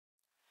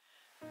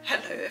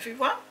Hello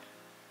everyone.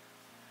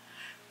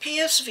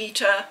 PS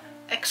Vita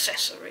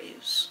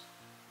Accessories.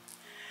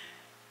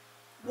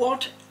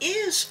 What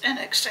is an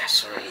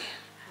accessory?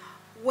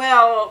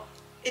 Well,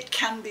 it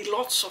can be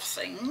lots of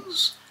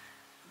things,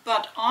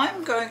 but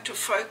I'm going to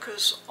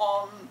focus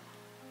on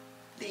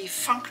the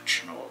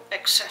functional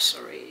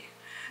accessory.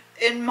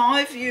 In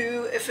my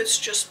view, if it's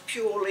just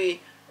purely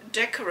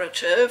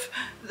decorative,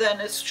 then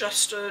it's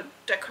just a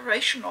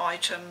decoration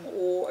item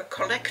or a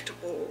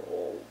collectible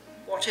or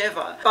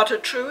whatever. But a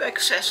true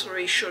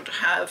accessory should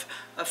have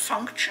a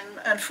function,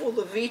 and for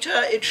the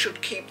Vita it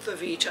should keep the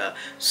Vita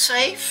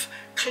safe,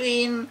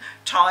 clean,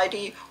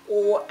 tidy,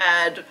 or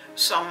add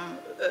some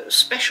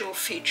special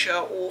feature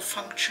or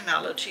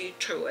functionality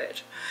to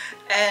it.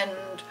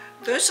 And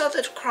those are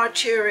the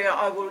criteria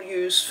I will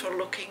use for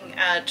looking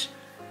at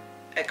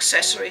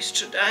accessories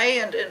today,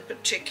 and in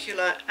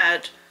particular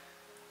at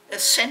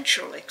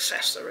essential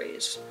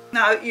accessories.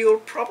 Now, you'll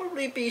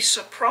probably be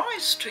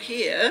surprised to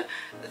hear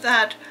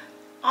that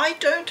I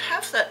don't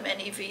have that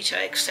many Vita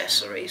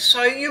accessories,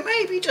 so you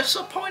may be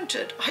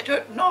disappointed, I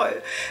don't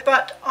know.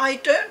 But I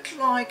don't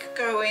like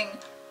going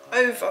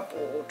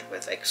overboard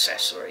with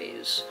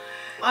accessories.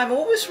 I'm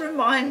always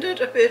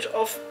reminded a bit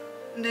of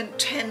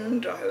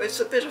Nintendo. It's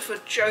a bit of a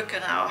joke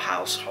in our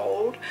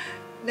household.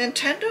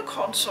 Nintendo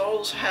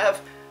consoles have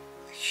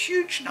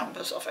huge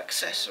numbers of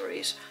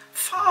accessories,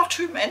 far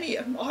too many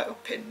in my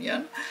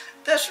opinion.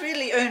 There's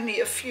really only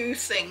a few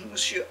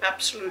things you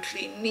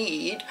absolutely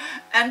need,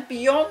 and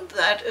beyond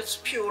that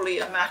it's purely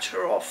a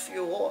matter of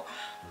your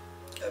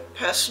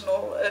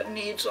personal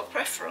needs or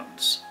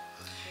preference.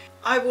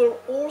 I will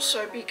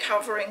also be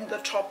covering the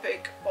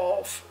topic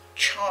of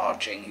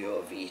charging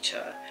your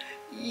Vita.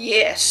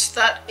 Yes,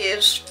 that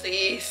is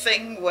the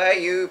thing where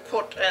you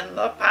put in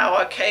the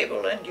power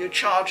cable and you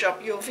charge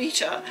up your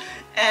Vita,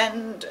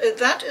 and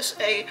that is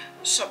a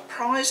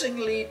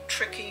surprisingly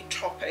tricky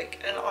topic,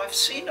 and I've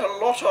seen a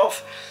lot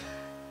of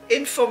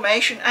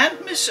information and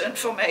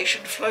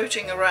misinformation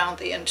floating around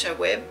the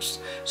interwebs,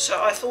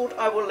 so I thought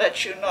I will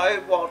let you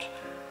know what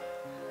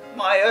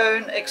my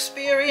own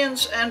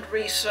experience and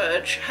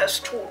research has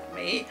taught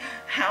me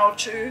how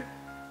to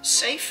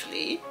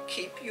safely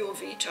keep your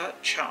Vita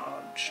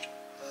charged.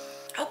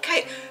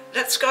 Okay,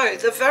 let's go.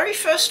 The very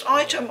first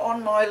item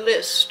on my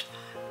list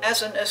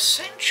as an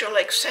essential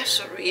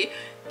accessory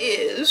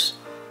is,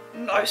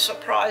 no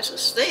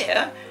surprises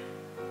there,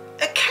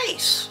 a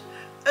case.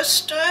 A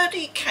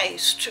sturdy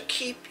case to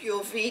keep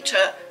your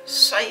Vita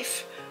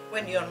safe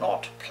when you're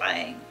not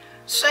playing.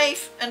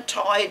 Safe and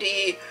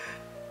tidy,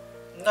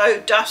 no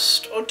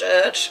dust or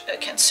dirt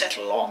can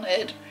settle on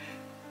it.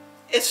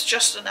 It's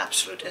just an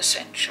absolute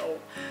essential.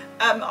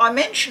 I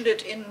mentioned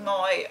it in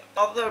my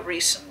other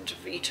recent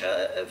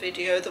Vita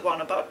video, the one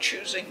about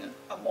choosing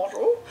a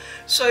model.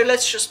 So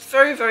let's just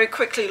very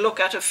quickly look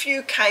at a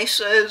few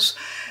cases.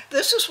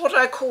 This is what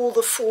I call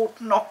the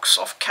Fort Knox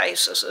of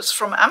cases. It's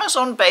from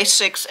Amazon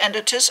Basics, and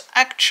it is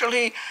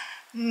actually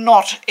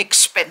not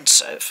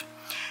expensive.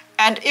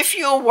 And if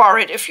you're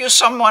worried, if you're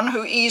someone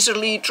who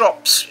easily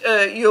drops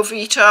your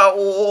Vita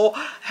or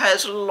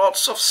has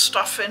lots of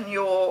stuff in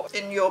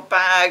your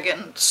bag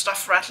and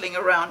stuff rattling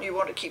around, you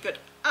want to keep it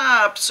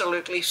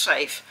absolutely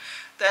safe,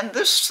 then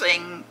this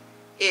thing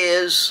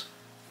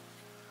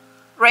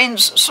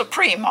reigns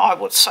supreme, I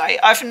would say.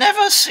 I've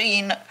never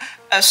seen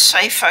a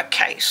safer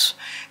case.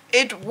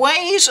 It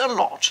weighs a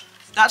lot.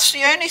 That's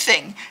the only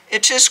thing.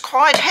 It is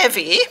quite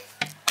heavy,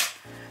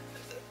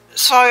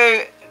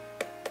 so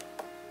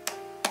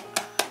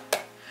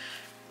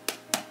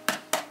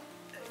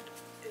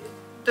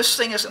this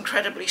thing is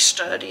incredibly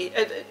sturdy.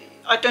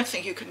 I don't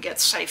think you can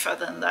get safer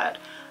than that,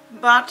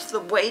 but the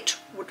weight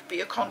would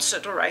be a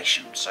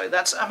consideration. So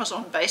that's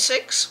Amazon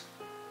Basics.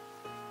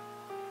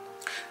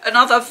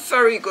 Another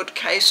very good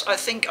case, I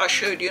think I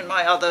showed you in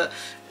my other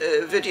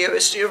video,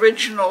 is the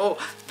original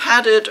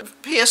padded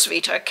PS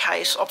Vita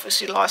case,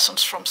 obviously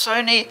licensed from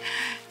Sony,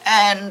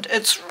 and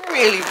it's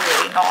really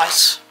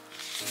nice.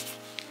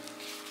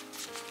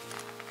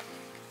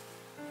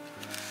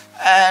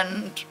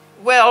 And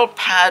well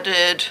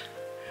padded,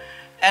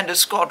 and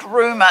it's got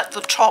room at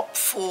the top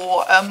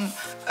for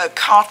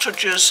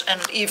cartridges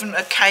and even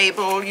a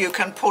cable you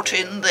can put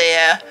in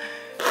there.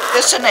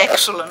 It's an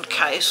excellent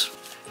case.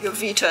 Your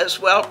Vita is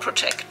well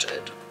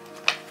protected.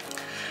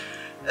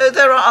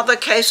 There are other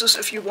cases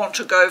if you want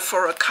to go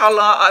for a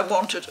colour. I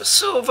wanted a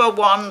silver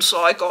one,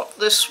 so I got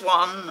this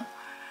one.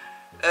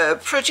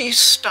 Pretty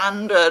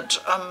standard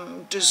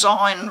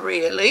design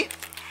really.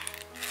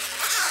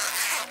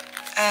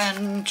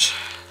 And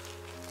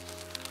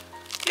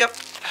yep.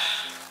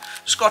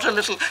 It's got a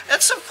little,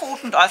 it's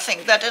important I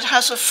think that it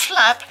has a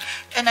flap,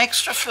 an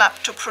extra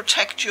flap to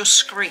protect your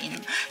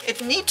screen.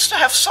 It needs to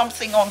have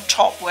something on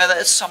top, whether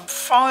it's some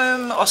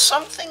foam or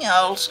something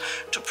else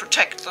to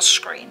protect the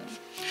screen,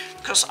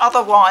 because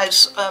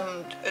otherwise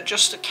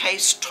just the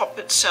case top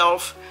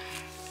itself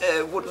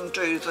wouldn't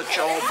do the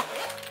job,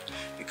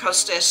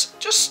 because there's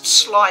just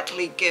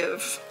slightly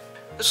give.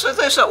 So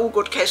those are all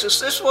good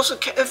cases. This was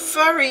a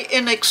very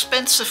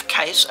inexpensive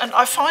case, and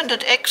I find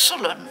it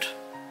excellent.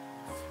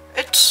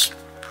 It's,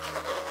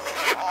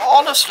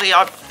 honestly,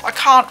 I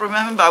can't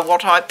remember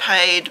what I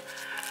paid,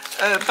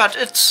 but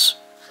it's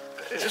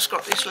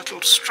got these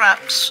little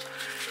straps,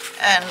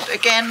 and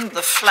again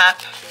the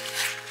flap,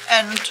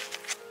 and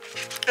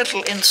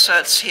little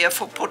inserts here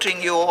for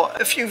putting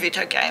a few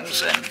Vita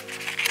games in.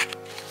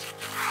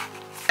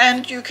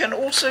 And you can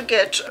also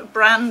get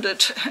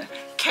branded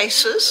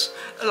cases,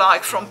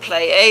 like from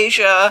Play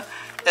Asia,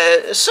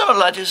 a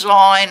similar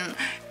design,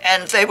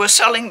 and they were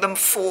selling them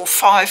for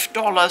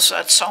 $5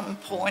 at some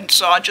point,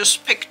 so I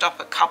just picked up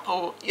a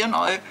couple, you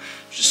know,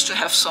 just to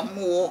have some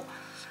more.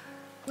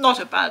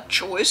 Not a bad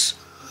choice.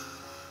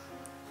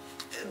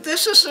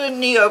 This is a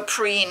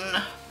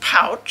neoprene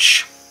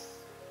pouch,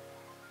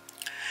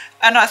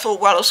 and I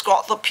thought, well, it's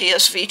got the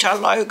PS Vita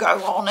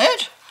logo on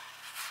it.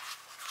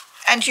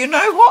 And you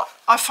know what?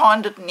 I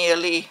find it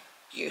nearly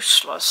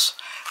useless.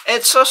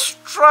 It's a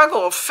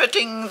struggle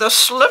fitting the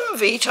slim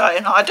Vita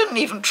in. I didn't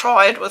even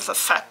try it with the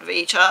fat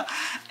Vita,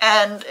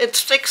 and it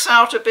sticks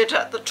out a bit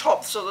at the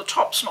top, so the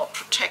top's not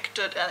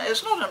protected, and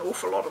there's not an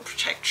awful lot of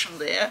protection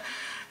there.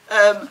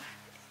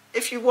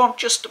 If you want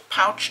just a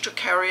pouch to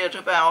carry it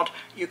about,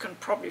 you can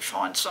probably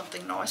find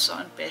something nicer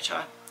and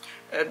better.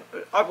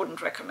 I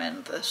wouldn't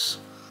recommend this.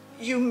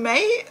 You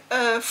may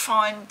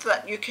find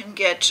that you can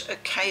get a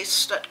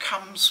case that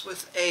comes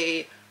with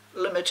a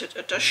limited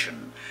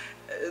edition.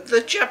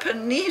 The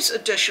Japanese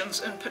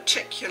editions in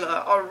particular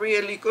are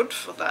really good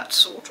for that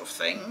sort of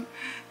thing,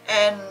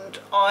 and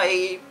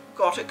I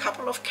got a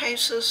couple of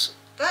cases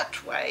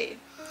that way.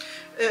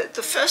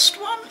 The first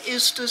one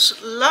is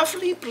this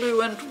lovely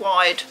blue and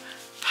white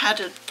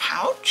padded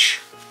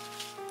pouch,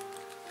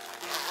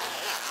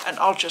 and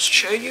I'll just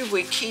show you.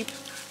 We keep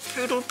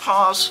Poodle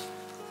Pa's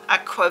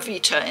Aqua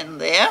Vita in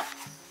there,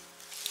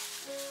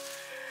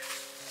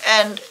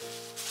 and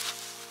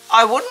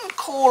I wouldn't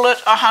call it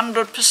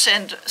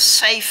 100%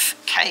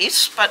 safe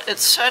case, but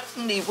it's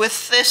certainly,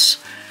 with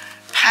this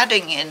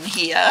padding in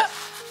here,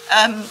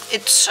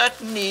 it's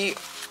certainly,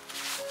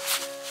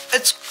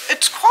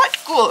 it's quite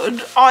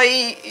good.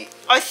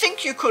 I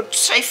think you could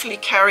safely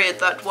carry it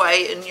that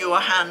way in your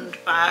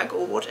handbag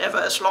or whatever,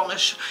 as long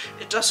as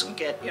it doesn't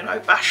get, you know,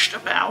 bashed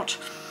about.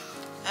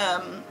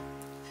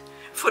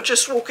 For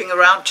just walking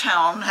around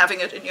town,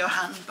 having it in your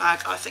handbag,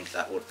 I think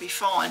that would be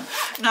fine.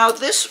 Now,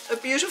 this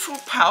beautiful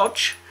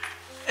pouch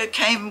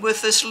came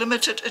with this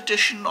limited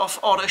edition of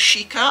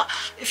Oroshika.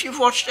 If you've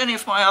watched any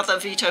of my other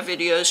Vita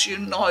videos, you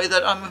know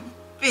that I'm a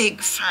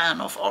big fan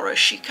of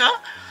Oroshika,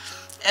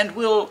 and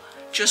we'll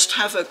just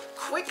have a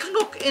quick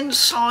look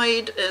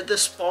inside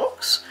this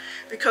box,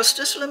 because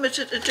this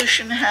limited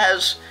edition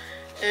has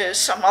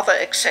some other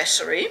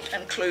accessory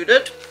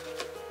included,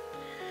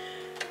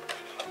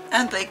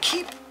 and they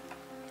keep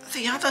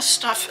the other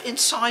stuff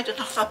inside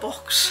another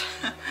box.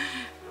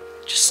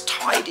 Just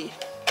tidy.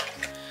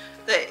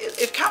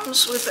 It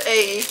comes with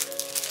a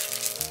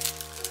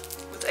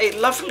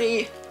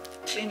lovely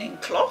cleaning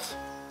cloth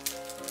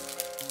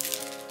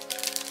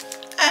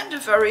and a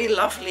very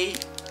lovely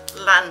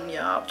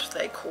lanyard,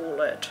 they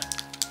call it.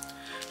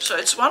 So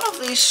it's one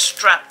of these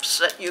straps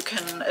that you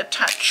can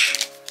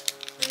attach.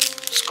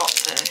 It's got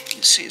the,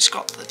 you see, it's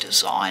got the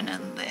design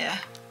in there.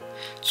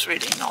 It's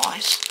really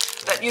nice.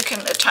 That you can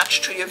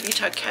attach to your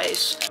Vita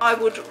case. I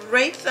would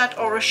rate that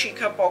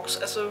Oroshika box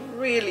as a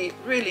really,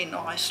 really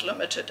nice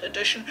limited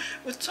edition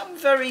with some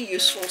very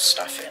useful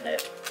stuff in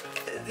it.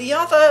 The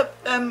other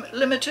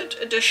limited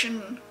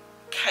edition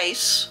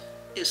case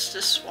is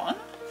this one,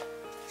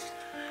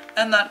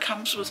 and that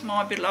comes with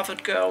my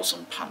beloved Girls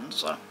and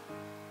Panzer.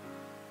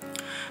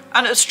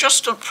 And it's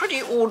just a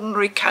pretty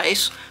ordinary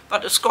case,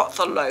 but it's got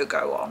the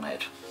logo on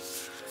it.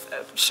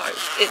 So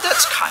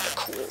that's kind of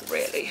cool,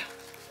 really.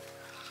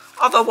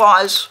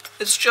 Otherwise,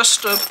 it's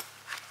just a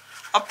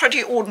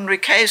pretty ordinary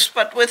case,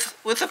 but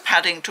with a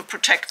padding to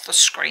protect the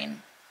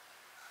screen.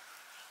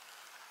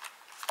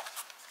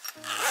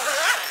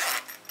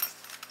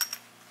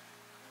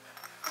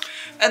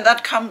 And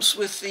that comes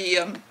with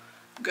the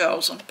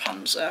Girls and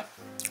Panzer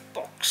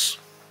box.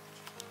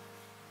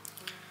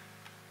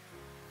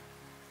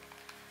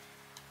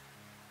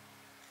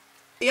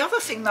 The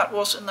other thing that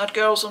was in that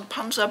Girls and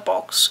Panzer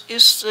box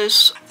is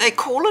this, they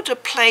call it a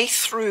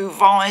playthrough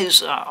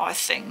visor, I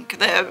think.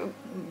 There are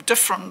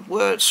different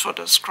words for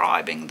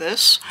describing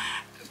this,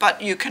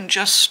 but you can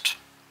just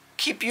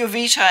keep your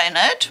Vita in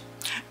it.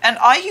 And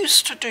I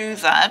used to do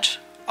that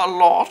a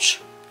lot.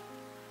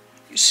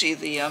 You see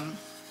the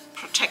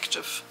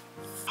protective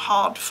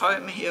hard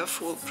foam here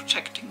for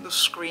protecting the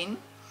screen.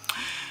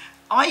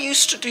 I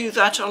used to do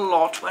that a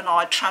lot when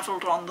I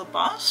travelled on the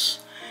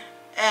bus,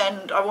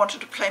 and I wanted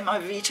to play my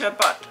Vita,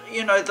 but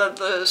you know,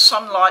 the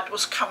sunlight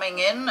was coming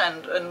in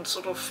and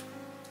sort of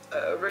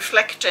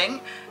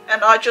reflecting,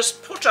 and I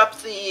just put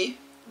up the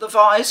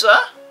visor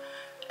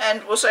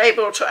and was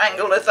able to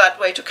angle it that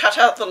way to cut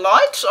out the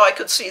light so I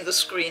could see the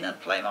screen and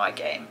play my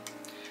game.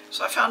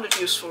 So I found it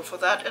useful for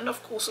that, and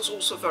of course it's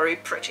also very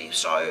pretty,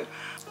 so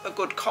a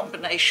good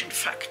combination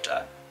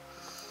factor.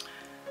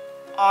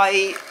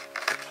 I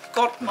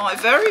got my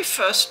very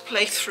first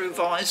playthrough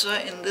visor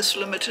in this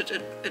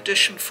limited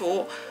edition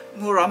for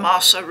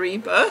Muramasa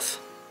Rebirth,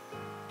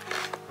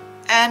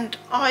 and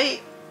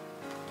I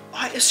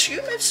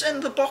assume it's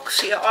in the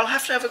box here. I'll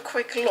have to have a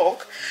quick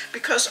look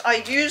because I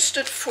used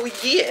it for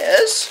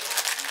years.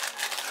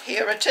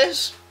 Here it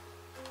is.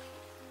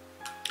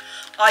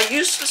 I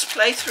used this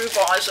playthrough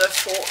visor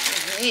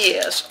for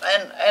years,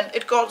 and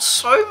it got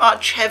so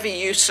much heavy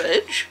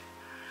usage,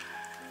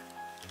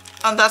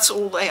 and that's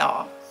all they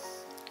are.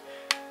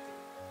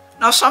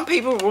 Now some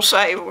people will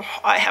say, well,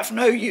 I have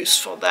no use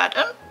for that,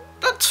 and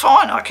that's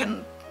fine, I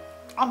can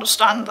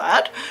understand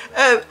that,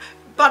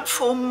 but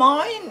for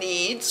my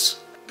needs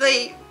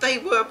they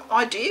were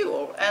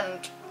ideal,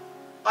 and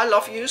I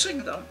love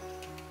using them.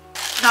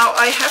 Now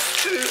I have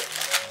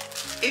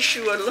to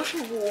issue a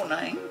little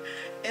warning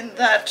in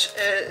that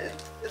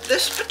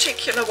this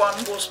particular one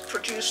was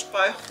produced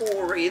by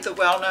Hori, the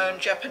well-known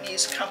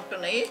Japanese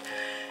company,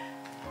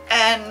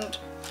 and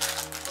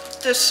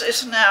this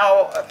is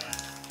now,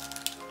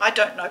 I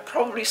don't know,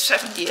 probably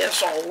 7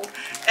 years old,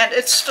 and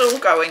it's still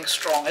going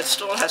strong. It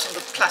still hasn't,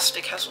 the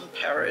plastic hasn't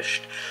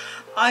perished.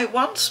 I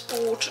once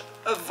bought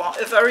a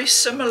very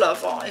similar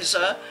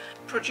visor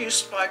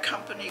produced by a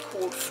company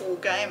called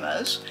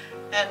 4Gamers,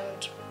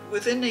 and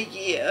within a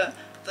year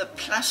the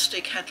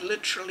plastic had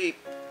literally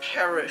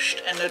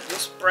perished and it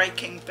was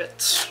breaking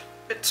bits.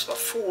 Bits were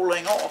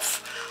falling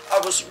off.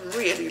 I was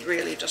really,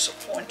 really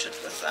disappointed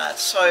with that.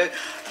 So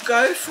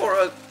go for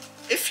a,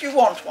 if you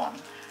want one,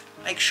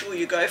 make sure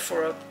you go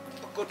for a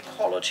good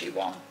quality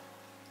one.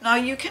 Now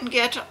you can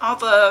get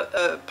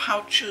other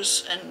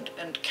pouches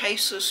and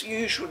cases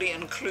usually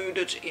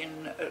included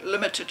in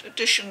limited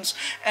editions,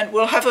 and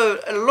we'll have a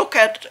look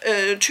at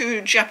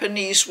 2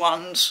 Japanese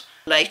ones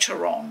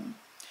later on.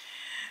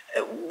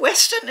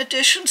 Western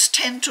editions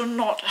tend to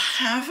not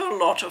have a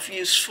lot of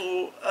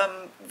useful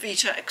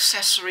Vita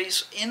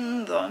accessories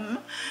in them.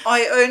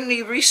 I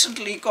only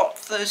recently got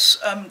this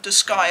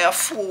Disgaea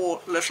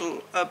 4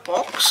 little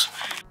box,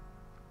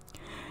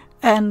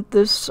 and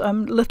this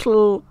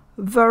little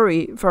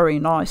very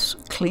nice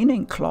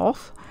cleaning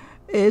cloth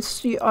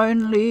is the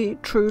only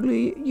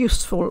truly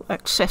useful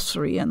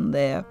accessory in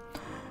there.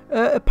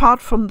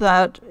 Apart from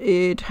that,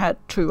 it had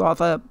 2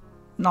 other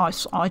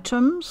nice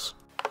items.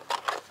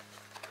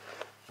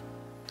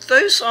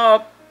 Those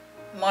are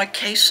my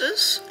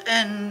cases,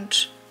 and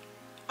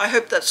I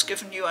hope that's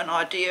given you an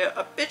idea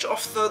a bit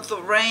of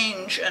the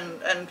range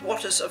and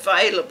what is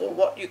available,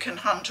 what you can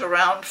hunt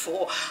around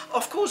for.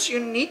 Of course, you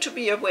need to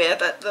be aware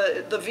that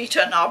the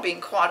Vita now being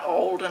quite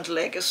old and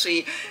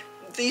legacy,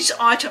 these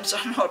items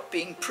are not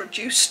being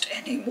produced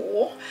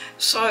anymore,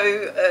 so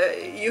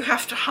you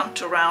have to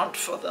hunt around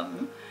for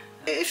them.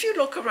 If you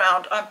look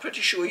around, I'm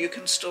pretty sure you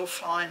can still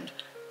find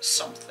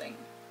something.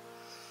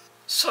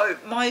 So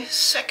my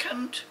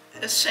second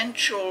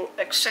essential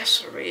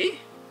accessory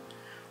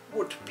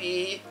would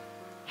be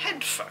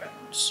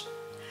headphones.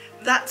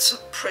 That's a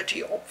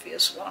pretty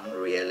obvious one,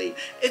 really.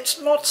 It's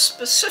not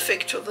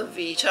specific to the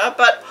Vita,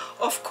 but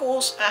of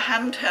course a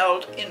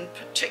handheld in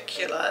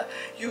particular,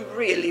 you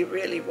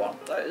really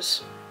want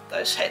those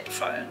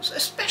headphones,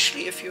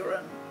 especially if you're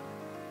in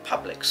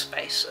public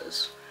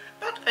spaces,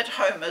 but at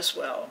home as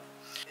well.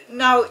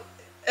 Now,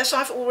 as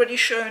I've already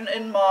shown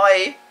in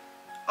my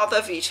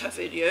other Vita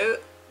video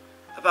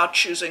about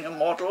choosing a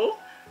model,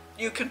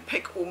 you can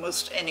pick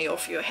almost any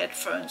of your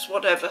headphones,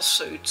 whatever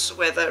suits,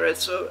 whether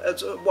it's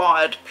a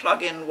wired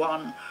plug-in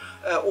one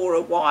or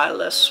a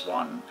wireless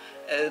one.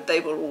 They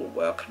will all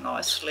work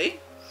nicely.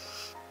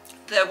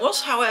 There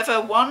was,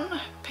 however,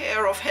 one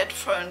pair of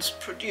headphones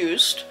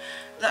produced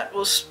that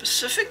was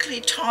specifically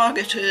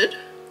targeted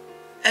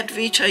at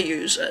Vita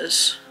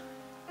users.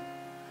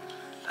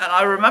 And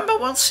I remember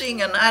once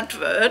seeing an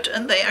advert,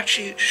 and they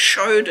actually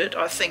showed it,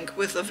 I think,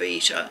 with the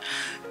Vita.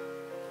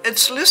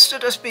 It's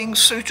listed as being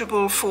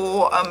suitable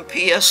for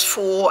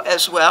PS4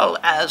 as well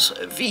as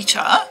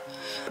Vita,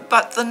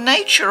 but the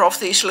nature of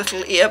these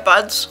little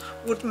earbuds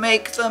would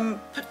make them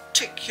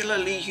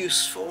particularly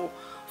useful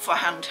for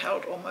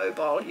handheld or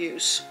mobile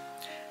use.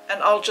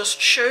 And I'll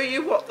just show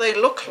you what they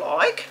look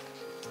like.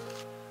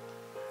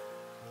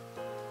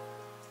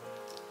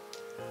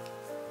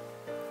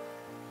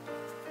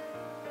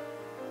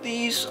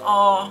 These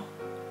are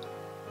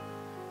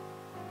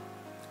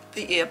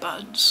the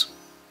earbuds.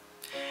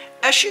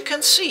 As you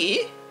can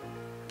see,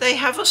 they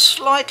have a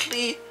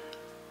slightly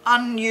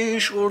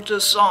unusual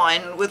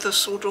design with a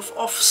sort of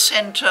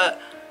off-center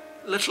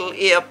little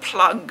ear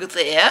plug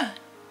there.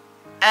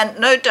 And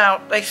no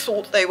doubt they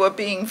thought they were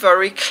being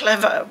very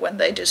clever when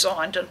they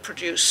designed and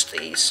produced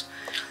these.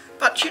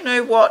 But you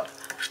know what?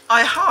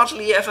 I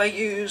hardly ever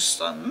use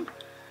them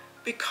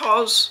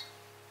because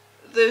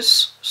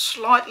this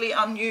slightly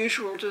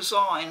unusual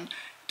design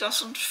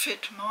doesn't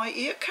fit my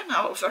ear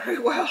canal very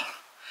well.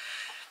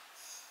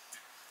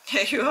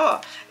 Here you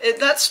are.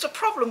 That's the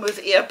problem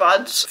with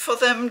earbuds. For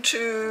them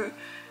to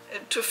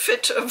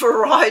fit a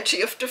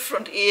variety of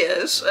different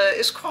ears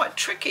is quite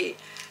tricky.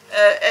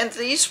 And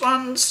these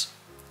ones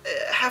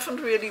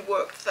haven't really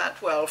worked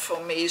that well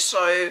for me,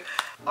 so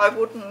I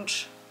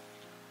wouldn't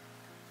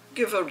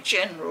give a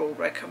general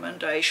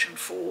recommendation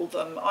for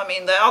them. I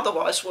mean, they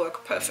otherwise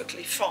work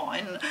perfectly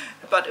fine,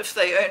 but if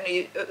they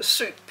only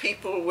suit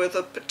people with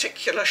a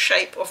particular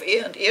shape of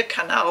ear and ear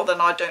canal, then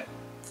I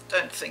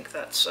don't think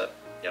that's a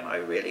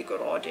really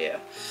good idea.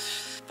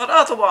 But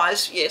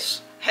otherwise,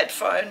 yes,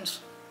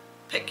 headphones,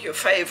 pick your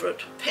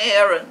favourite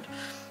pair and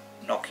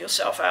knock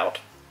yourself out.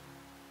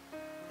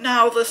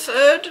 Now, the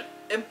third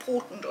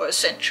important or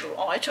essential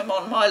item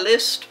on my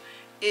list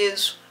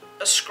is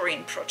a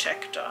screen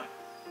protector.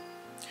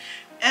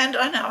 And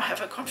I now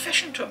have a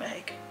confession to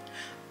make.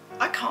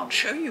 I can't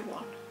show you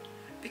one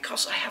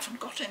because I haven't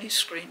got any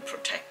screen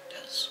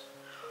protectors.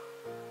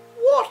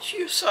 What,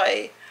 you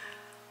say?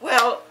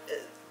 Well,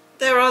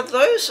 there are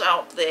those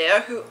out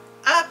there who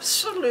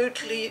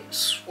absolutely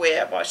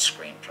swear by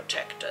screen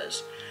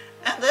protectors.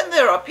 And then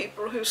there are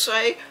people who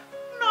say,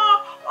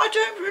 no, I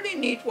don't really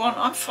need one,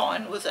 I'm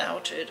fine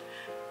without it.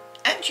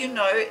 And you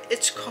know,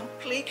 it's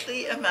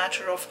completely a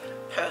matter of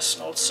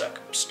personal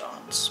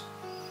circumstance.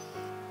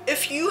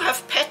 If you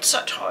have pets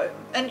at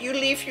home and you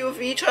leave your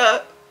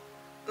Vita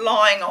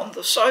lying on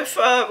the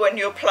sofa when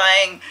you're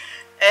playing,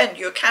 and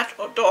your cat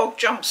or dog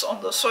jumps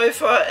on the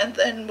sofa and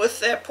then with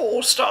their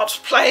paw starts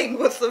playing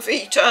with the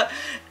Vita,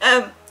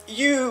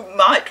 you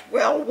might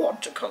well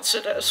want to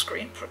consider a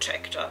screen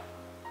protector.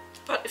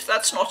 But if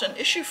that's not an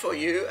issue for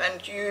you,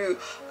 and you,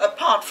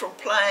 apart from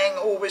playing,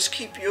 always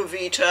keep your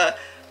Vita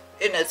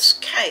in its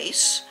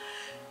case,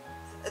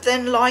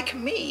 then like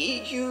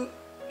me, you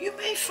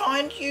may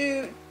find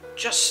you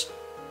just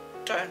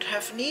don't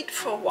have need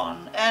for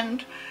one.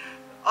 And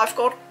I've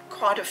got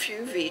quite a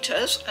few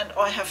Vitas and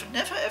I have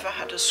never ever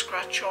had a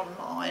scratch on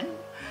mine.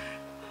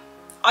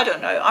 I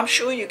don't know, I'm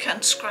sure you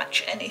can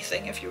scratch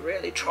anything if you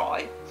really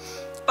try,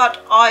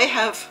 but I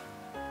have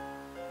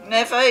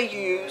never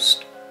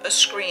used a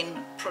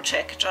screen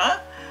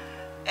protector.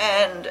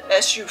 And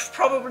as you've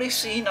probably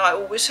seen, I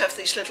always have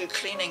these little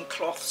cleaning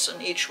cloths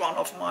in each one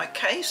of my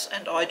case,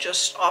 and I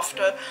just,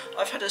 after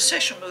I've had a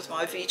session with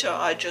my Vita,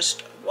 I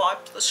just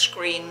wipe the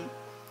screen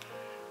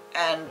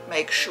and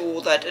make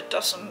sure that it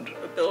doesn't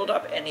build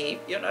up any,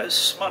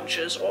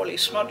 smudges, oily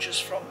smudges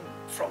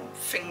from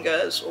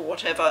fingers or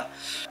whatever,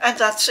 and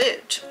that's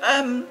it.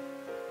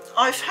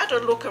 I've had a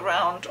look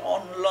around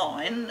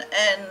online,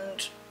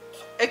 and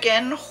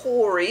again,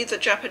 Hori, the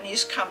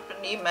Japanese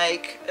company,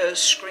 make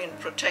screen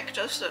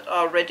protectors that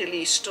are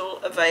readily still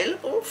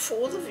available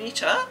for the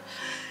Vita,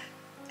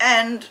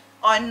 and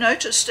I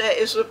noticed there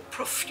is a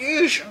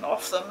profusion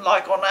of them,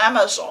 like on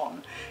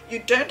Amazon. You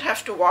don't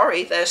have to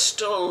worry, there's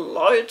still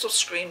loads of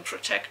screen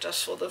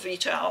protectors for the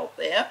Vita out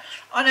there.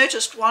 I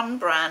noticed one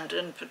brand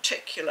in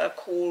particular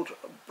called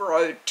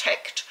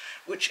Brotect,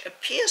 which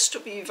appears to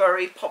be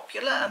very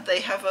popular, and they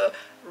have a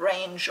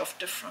range of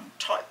different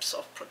types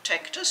of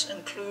protectors,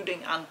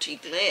 including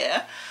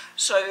anti-glare.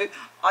 So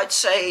I'd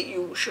say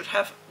you should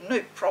have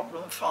no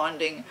problem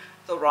finding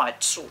the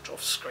right sort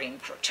of screen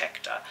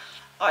protector.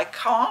 I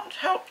can't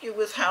help you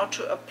with how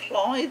to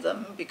apply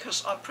them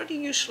because I'm pretty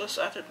useless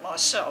at it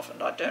myself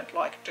and I don't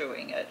like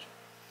doing it.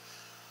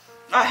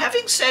 Now,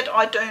 having said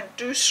I don't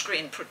do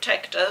screen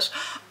protectors,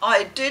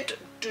 I did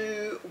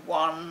do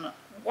one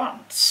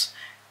once,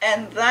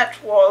 and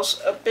that was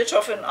a bit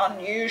of an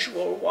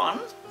unusual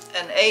one,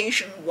 an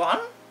Asian one.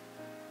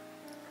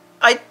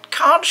 I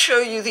can't show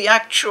you the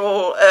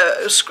actual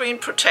screen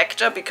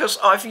protector because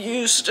I've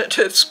used it,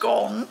 it's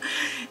gone.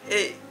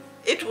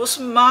 It was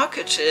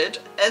marketed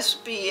as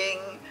being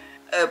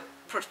a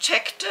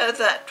protector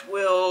that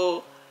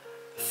will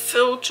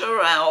filter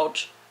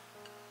out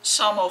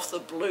some of the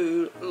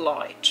blue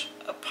light,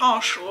 a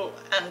partial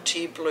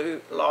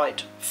anti-blue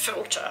light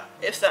filter,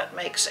 if that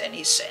makes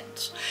any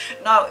sense.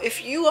 Now,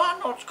 if you are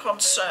not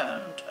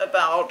concerned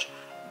about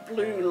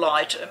blue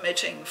light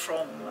emitting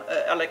from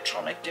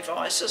electronic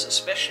devices,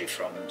 especially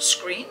from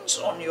screens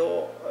on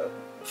your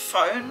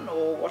phone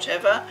or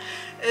whatever,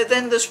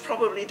 then this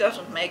probably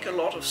doesn't make a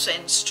lot of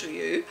sense to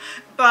you.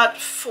 But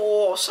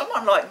for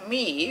someone like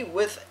me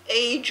with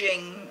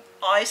aging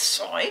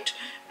eyesight,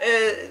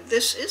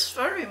 this is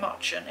very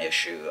much an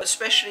issue,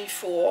 especially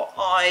for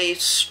eye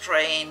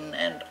strain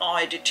and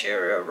eye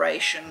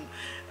deterioration.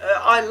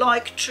 I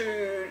like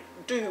to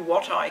do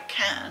what I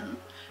can,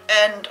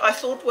 and I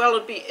thought, well,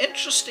 it'd be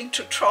interesting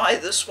to try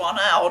this one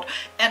out,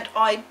 and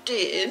I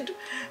did.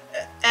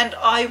 And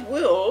I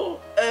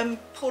will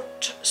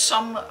put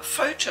some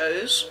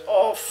photos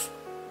of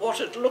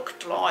what it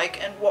looked like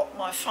and what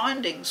my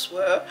findings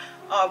were.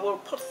 I will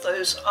put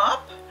those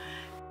up.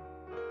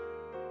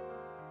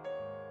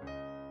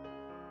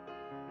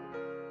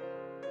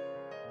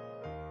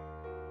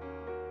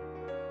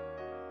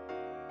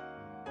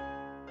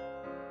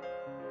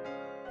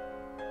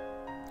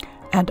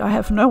 And I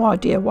have no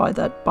idea why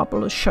that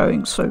bubble is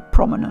showing so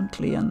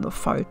prominently in the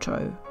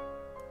photo.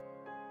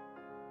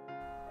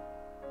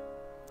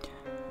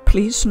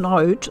 Please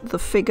note the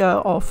figure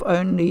of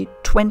only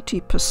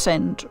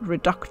 20%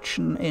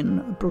 reduction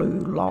in blue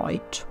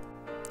light.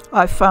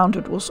 I found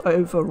it was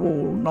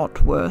overall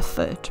not worth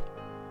it.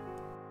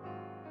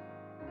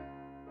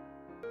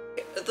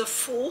 The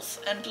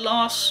fourth and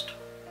last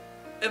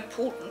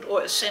important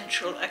or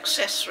essential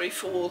accessory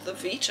for the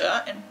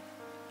Vita,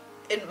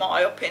 in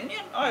my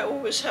opinion, I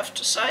always have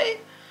to say.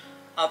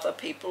 Other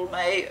people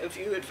may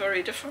view it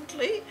very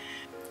differently,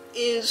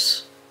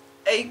 is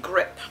a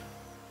grip.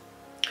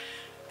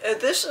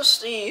 This is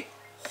the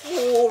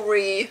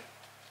Hori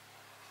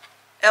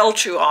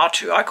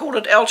L2R2. I call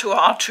it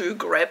L2R2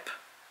 grip,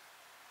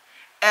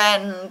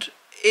 and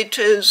it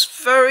is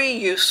very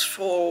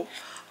useful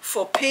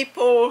for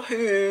people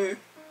who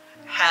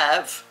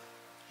have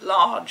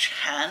large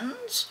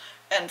hands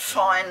and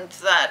find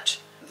that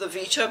the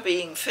Vita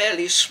being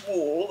fairly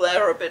small,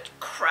 they're a bit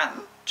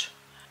cramped,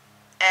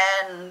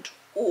 and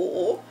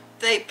or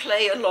they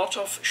play a lot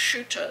of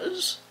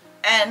shooters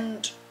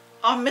and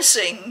are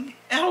missing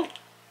L2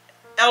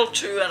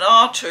 and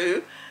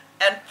R2,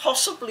 and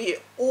possibly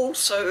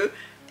also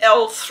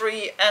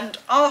L3 and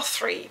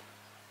R3.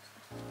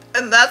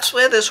 And that's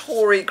where this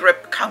Hori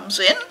grip comes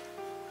in.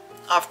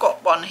 I've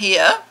got one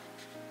here.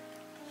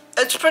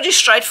 It's pretty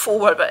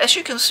straightforward, but as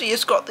you can see,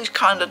 it's got these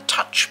kind of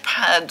touch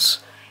pads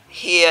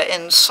here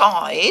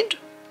inside.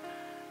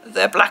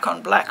 They're black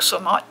on black, so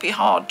it might be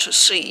hard to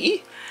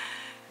see.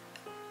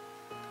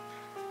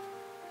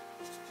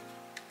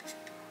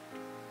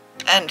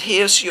 And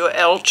here's your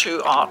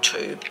L2,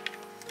 R2.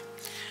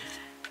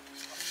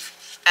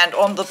 And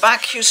on the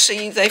back you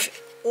see they've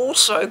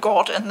also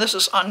got, and this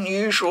is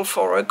unusual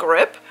for a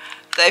grip,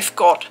 they've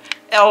got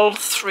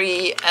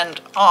L3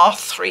 and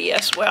R3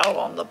 as well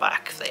on the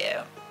back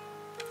there.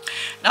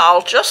 Now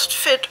I'll just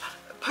fit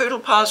Poodle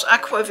Pa's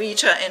Aqua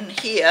Vita in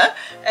here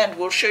and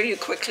we'll show you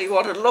quickly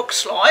what it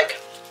looks like.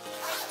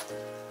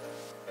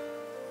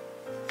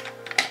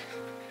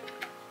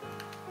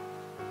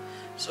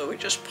 So we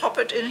just pop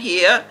it in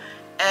here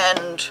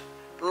and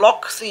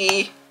lock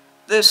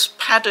this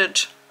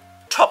padded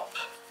top.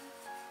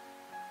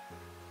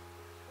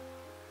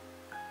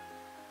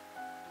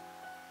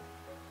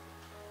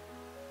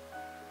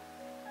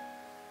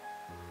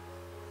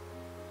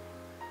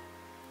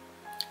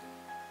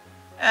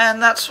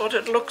 And that's what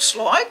it looks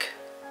like.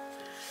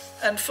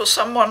 And for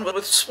someone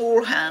with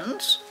small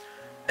hands,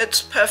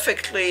 it's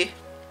perfectly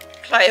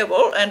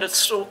playable and it's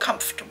still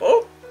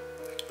comfortable.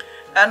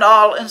 And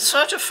I'll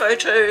insert a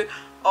photo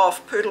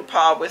of Poodle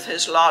Pa with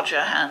his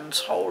larger hands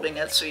holding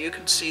it so you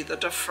can see the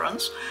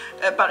difference.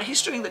 But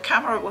he's doing the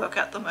camera work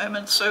at the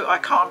moment, so I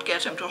can't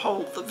get him to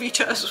hold the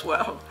Vita as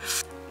well.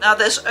 Now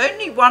there's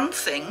only one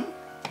thing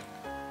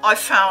I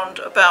found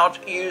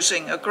about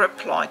using a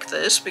grip like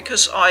this,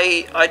 because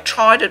I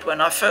tried it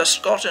when I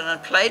first got in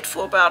and played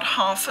for about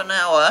half an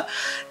hour,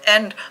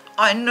 and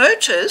I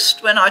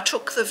noticed when I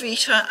took the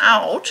Vita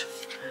out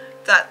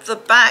that the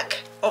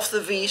back of the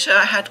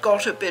Vita had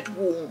got a bit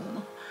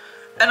warm.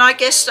 And I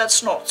guess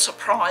that's not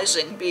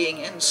surprising being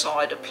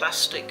inside a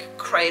plastic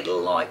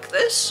cradle like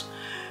this,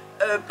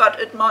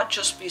 but it might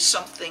just be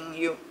something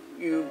you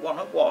want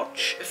to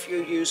watch if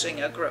you're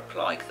using a grip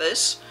like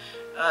this.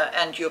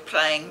 And you're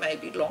playing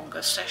maybe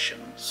longer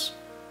sessions.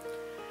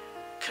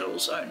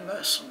 Killzone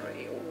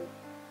Mercenary.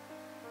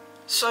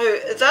 So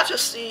that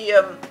is the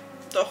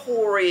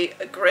Hori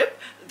grip.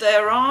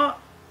 There are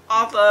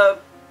other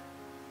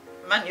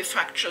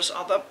manufacturers,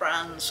 other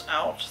brands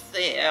out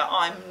there.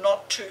 I'm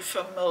not too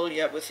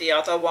familiar with the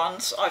other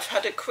ones. I've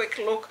had a quick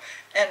look,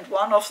 and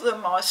one of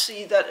them I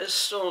see that is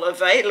still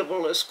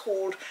available is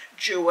called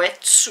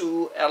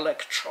Juetsu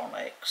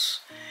Electronics.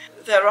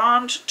 There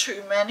aren't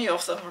too many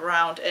of them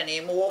around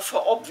anymore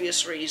for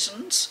obvious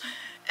reasons,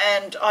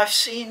 and I've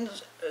seen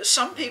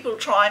some people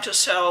trying to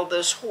sell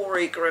this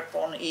Hori grip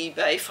on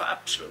eBay for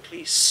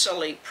absolutely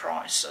silly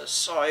prices.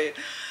 So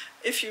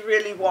if you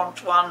really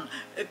want one,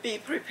 be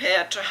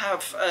prepared to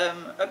have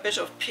a bit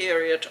of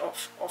period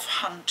of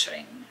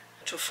hunting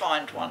to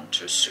find one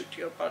to suit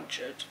your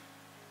budget.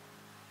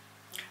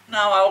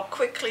 Now I'll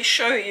quickly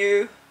show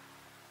you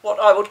what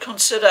I would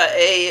consider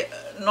a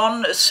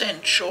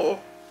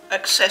non-essential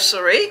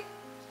accessory,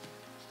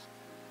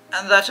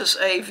 and that is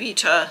a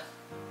Vita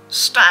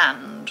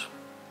stand.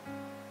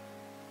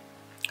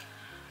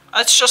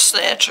 It's just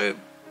there to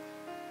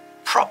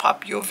prop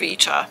up your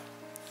Vita.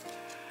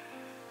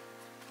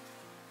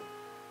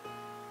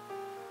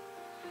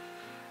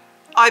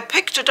 I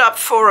picked it up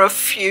for a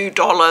few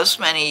dollars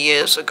many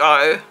years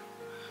ago,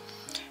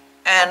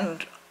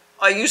 and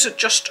I use it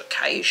just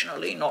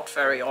occasionally, not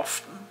very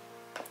often.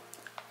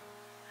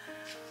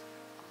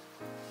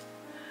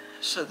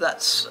 So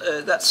that's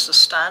the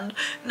stand.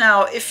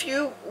 Now if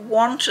you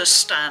want a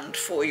stand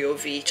for your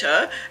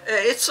Vita,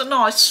 it's a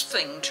nice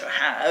thing to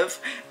have.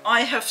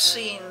 I have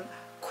seen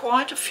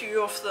quite a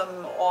few of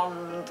them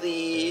on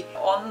the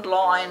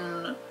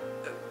online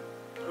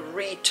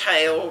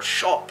retail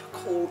shop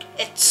called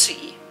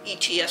Etsy,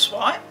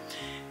 E-T-S-Y,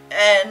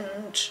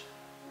 and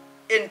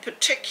in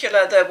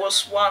particular there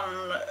was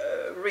one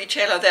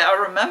retailer there. I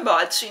remember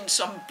I'd seen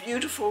some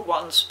beautiful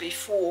ones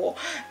before,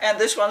 and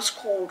this one's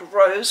called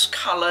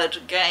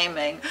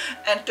RoseColoredGaming,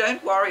 and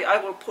don't worry, I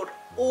will put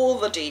all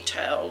the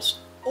details,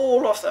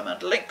 all of them,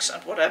 and links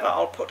and whatever.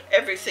 I'll put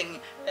everything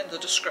in the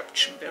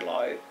description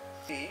below.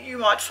 you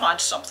might find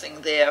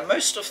something there.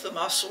 Most of them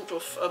are sort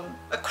of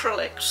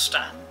acrylic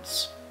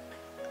stands.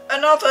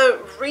 Another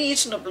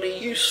reasonably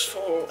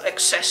useful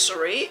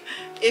accessory,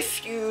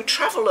 if you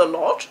travel a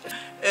lot,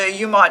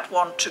 you might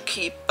want to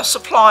keep a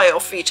supply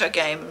of Vita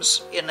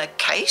games in a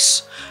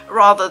case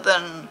rather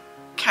than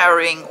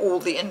carrying all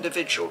the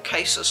individual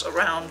cases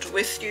around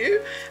with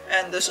you.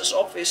 And this is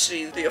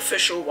obviously the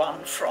official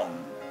one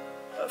from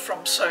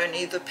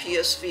Sony, the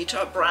PS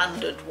Vita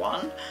branded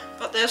one,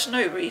 but there's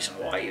no reason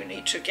why you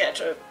need to get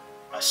a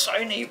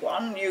Sony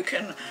one. You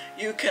can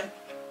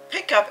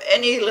pick up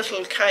any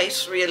little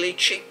case really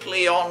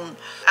cheaply on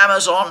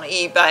Amazon,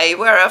 eBay,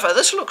 wherever.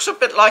 This looks a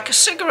bit like a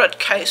cigarette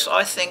case,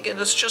 I think, and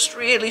it's just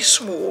really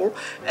small,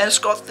 and it's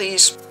got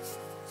these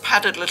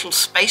padded little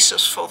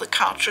spaces for the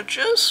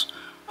cartridges.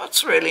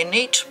 That's really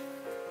neat.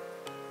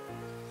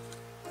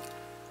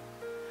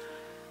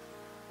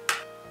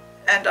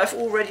 And I've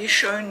already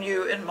shown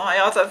you in my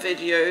other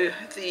video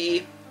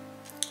the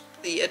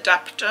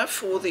adapter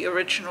for the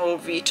original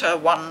Vita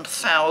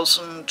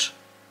 1000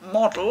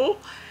 model.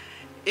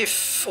 If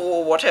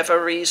for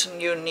whatever reason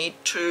you need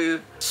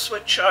to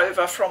switch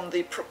over from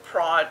the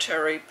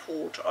proprietary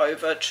port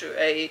over to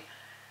a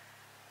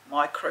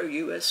micro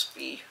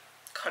USB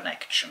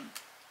connection,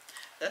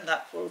 then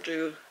that will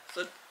do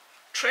the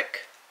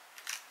trick.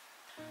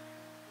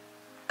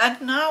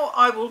 And now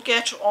I will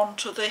get on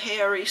to the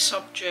hairy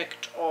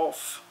subject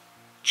of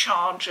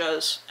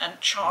chargers and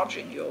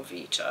charging your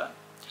Vita.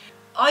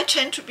 I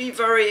tend to be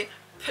very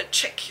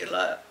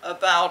particular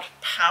about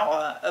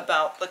power,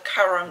 about the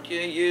current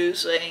you're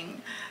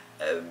using,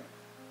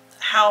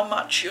 how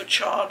much you're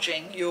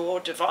charging your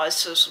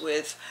devices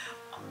with.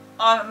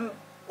 I'm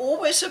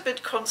always a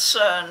bit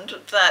concerned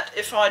that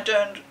if I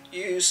don't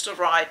use the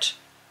right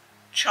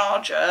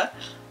charger,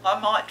 I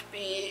might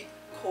be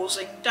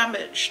causing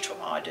damage to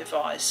my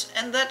device,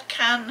 and that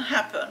can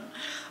happen.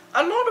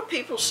 A lot of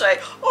people say,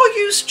 oh,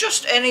 use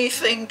just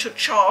anything to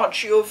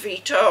charge your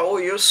Vita or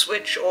your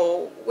Switch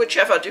or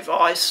whichever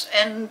device,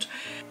 and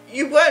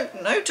you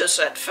won't notice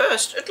at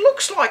first. It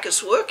looks like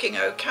it's working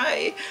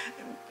okay,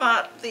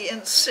 but the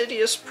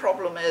insidious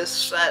problem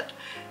is that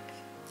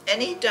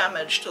any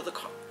damage to the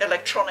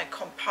electronic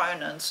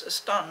components is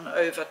done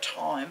over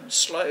time,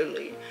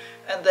 slowly,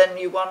 and then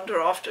you wonder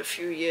after a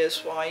few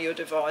years why your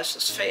device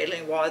is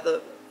failing, why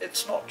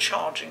it's not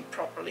charging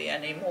properly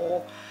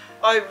anymore.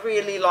 I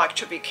really like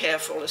to be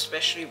careful,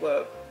 especially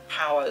where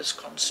power is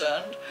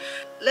concerned.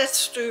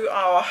 Let's do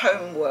our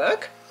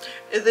homework.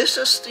 This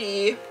is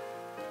the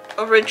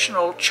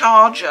original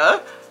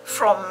charger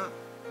from,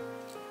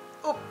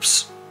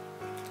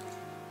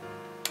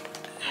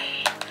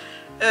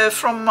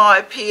 from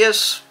my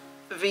PS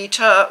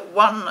Vita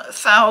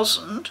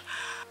 1000.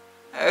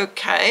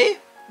 Okay,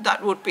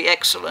 that would be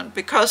excellent,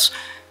 because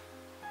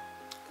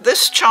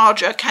this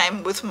charger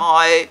came with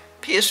my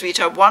PS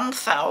Vita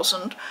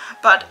 1000,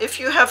 but if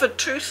you have a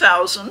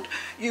 2000,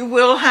 you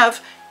will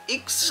have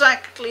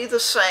exactly the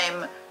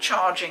same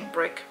charging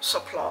brick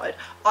supplied.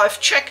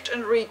 I've checked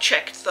and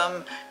rechecked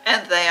them,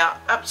 and they are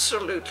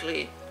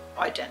absolutely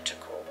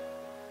identical.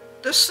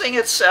 This thing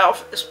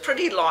itself is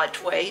pretty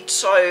lightweight,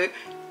 so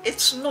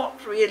it's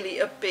not really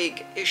a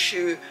big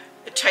issue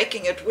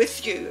taking it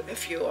with you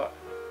if you're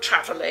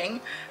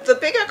traveling. The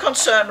bigger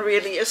concern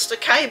really is the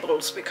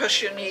cables,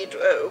 because you need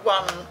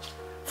one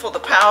for the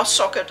power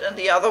socket and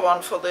the other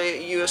one for the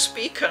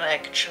USB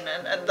connection,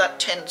 and that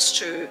tends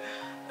to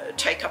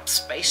take up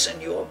space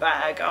in your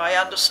bag. I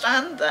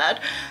understand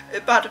that,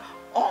 but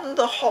on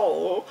the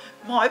whole,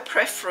 my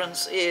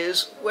preference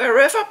is,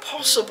 wherever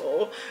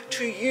possible,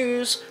 to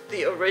use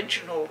the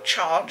original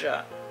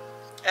charger.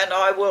 And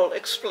I will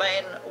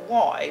explain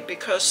why,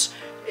 because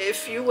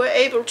if you were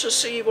able to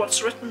see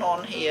what's written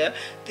on here,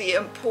 the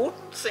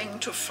important thing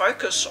to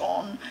focus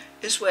on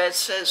is where it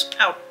says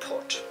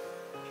output.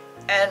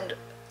 And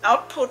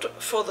output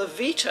for the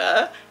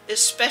Vita is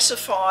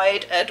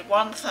specified at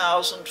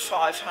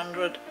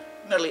 1500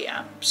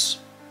 milliamps.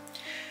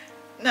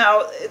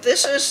 Now,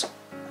 this is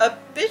a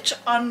bit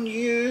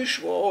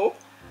unusual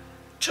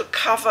to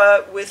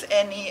cover with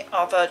any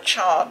other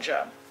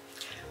charger.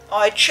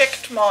 I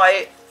checked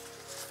my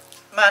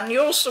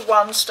manuals, the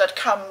ones that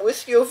come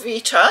with your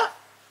Vita,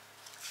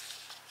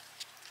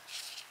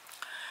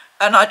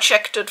 and I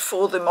checked it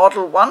for the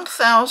model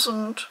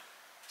 1000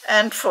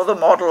 and for the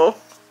model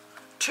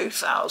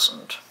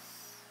 2000,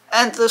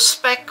 and the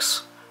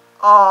specs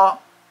are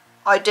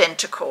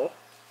identical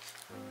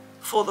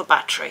for the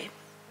battery.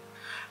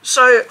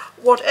 So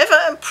whatever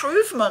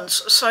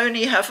improvements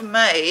Sony have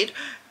made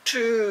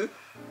to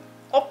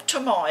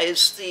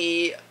optimize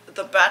the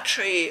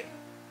battery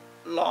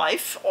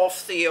life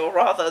of the, or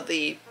rather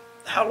the,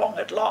 how long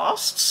it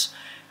lasts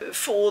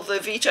for the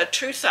Vita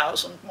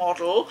 2000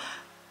 model,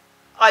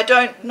 I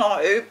don't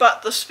know,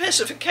 but the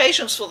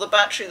specifications for the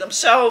battery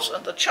themselves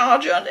and the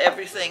charger and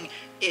everything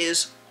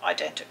is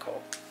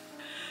identical.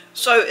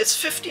 So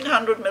it's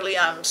 1500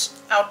 milliamps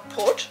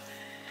output.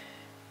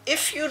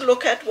 If you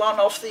look at one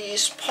of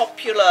these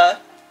popular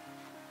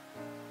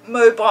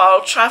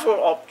mobile travel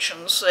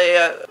options,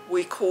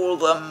 we call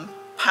them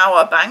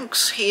power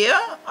banks here.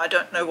 I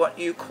don't know what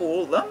you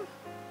call them.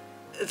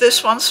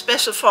 This one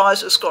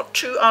specifies it's got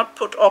two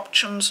output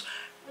options,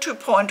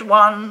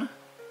 2.1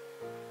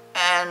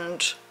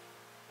 and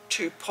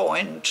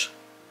 2.4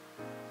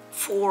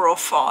 or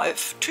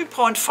 5,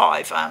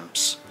 2.5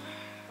 amps.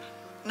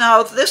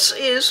 Now this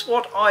is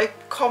what I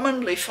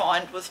commonly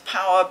find with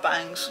power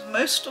banks.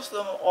 Most of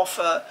them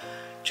offer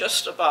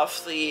just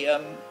above the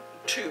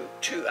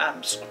 2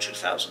 amps or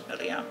 2000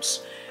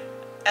 milliamps,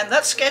 and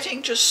that's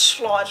getting just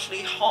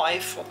slightly high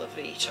for the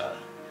Vita.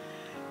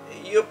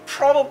 You're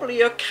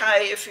probably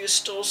okay if you're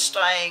still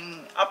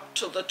staying up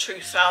to the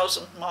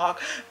 2000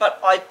 mark, but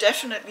I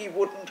definitely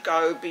wouldn't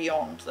go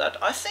beyond that.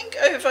 I think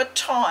over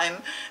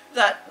time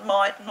that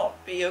might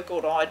not be a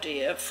good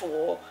idea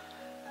for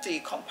the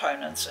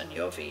components in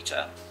your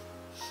Vita.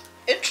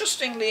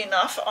 Interestingly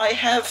enough, I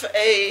have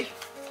a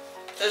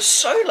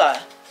solar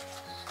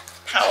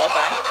power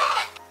bank.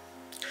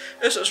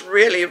 This is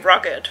really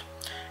rugged,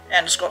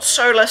 and it's got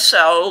solar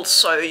cells,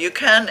 so you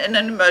can in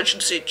an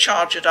emergency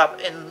charge it up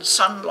in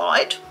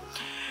sunlight.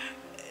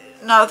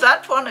 Now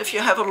that one, if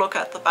you have a look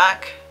at the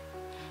back,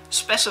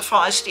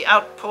 specifies the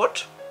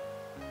output,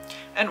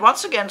 and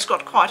once again it's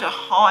got quite a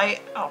high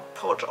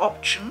output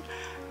option,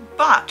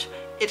 but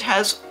it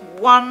has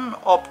one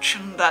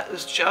option that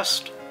is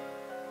just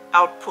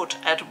output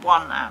at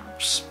 1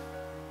 amps,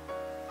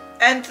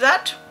 and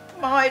that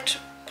might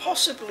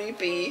possibly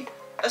be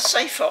a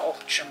safer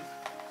option,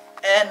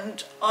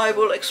 and I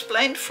will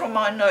explain from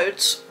my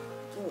notes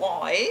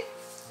why.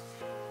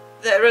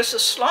 There is a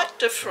slight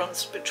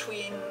difference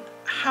between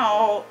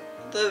how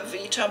the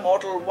Vita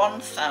model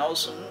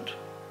 1000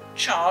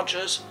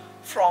 charges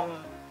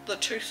from the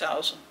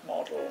 2000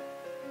 model.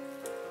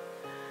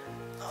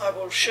 I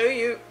will show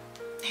you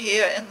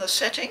here in the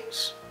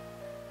settings.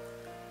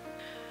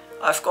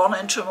 I've gone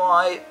into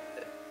my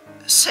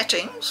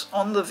settings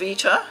on the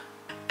Vita,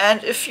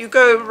 and if you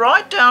go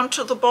right down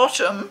to the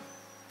bottom,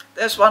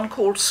 there's one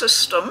called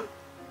System,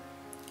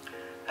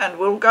 and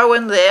we'll go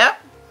in there.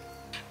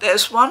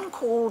 There's one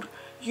called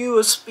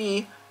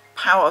USB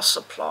Power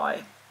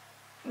Supply.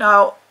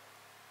 Now,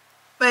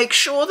 make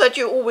sure that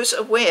you're always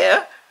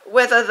aware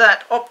whether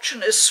that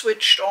option is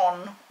switched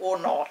on or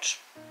not,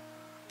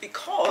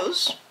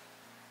 because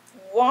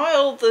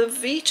while the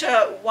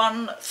Vita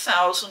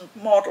 1000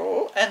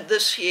 model, and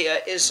this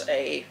here is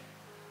a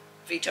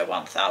Vita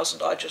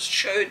 1000 I just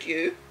showed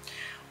you,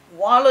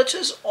 while it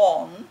is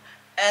on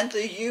and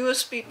the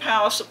USB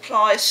power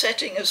supply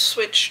setting is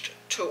switched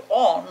to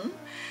on,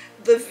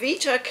 the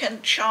Vita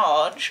can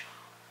charge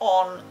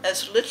on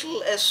as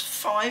little as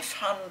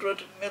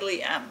 500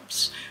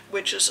 milliamps,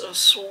 which is a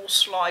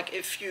source like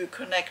if you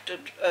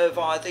connected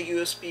via the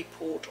USB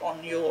port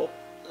on your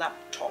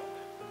laptop.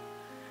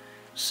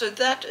 So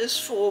that is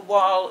for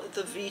while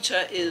the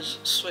Vita is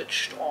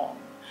switched on.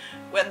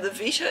 When the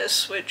Vita is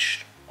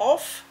switched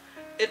off,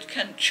 it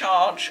can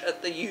charge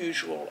at the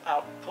usual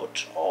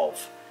output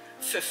of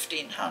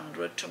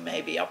 1500 to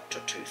maybe up to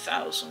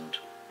 2000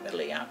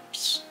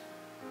 milliamps.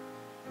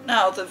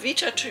 Now the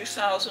Vita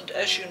 2000,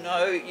 as you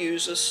know,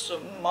 uses the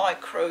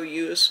micro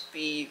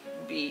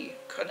USB-B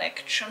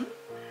connection.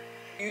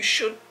 You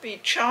should be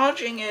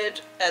charging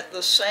it at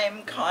the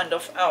same kind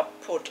of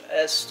output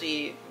as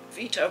the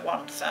Vita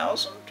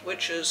 1000,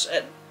 which is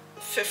at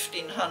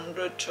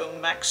 1500 to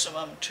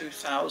maximum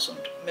 2000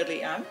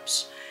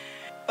 milliamps.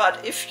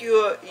 But if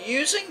you're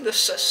using the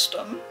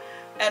system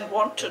and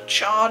want to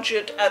charge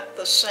it at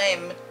the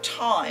same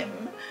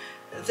time,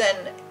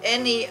 then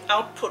any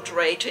output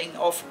rating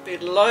of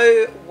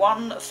below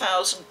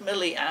 1000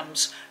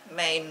 milliamps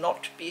may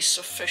not be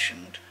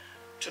sufficient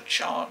to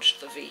charge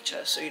the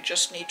Vita. So you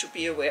just need to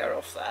be aware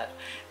of that.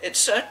 It's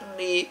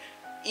certainly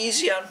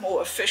easier and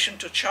more efficient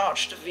to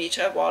charge the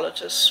Vita while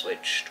it is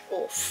switched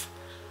off.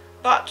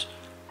 But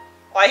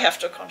I have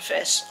to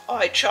confess,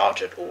 I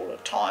charge it all the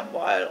time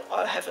while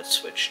I have it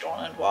switched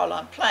on and while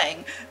I'm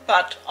playing,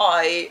 but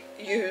I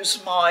use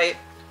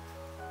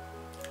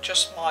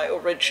just my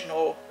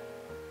original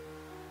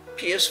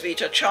PS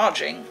Vita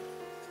charging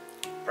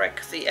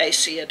brick, the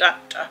AC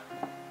adapter.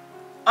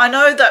 I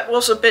know that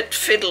was a bit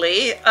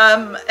fiddly,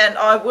 and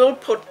I will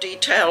put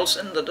details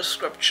in the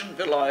description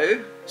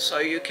below so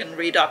you can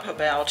read up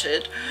about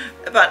it,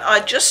 but I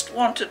just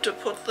wanted to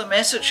put the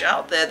message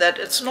out there that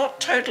it's not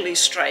totally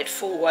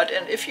straightforward,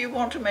 and if you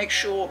want to make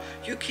sure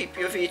you keep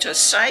your Vita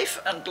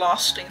safe and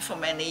lasting for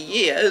many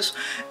years,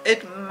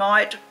 it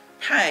might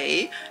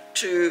pay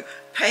to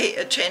pay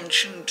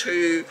attention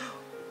to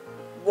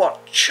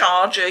what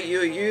charger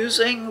you're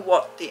using,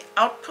 what the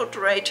output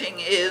rating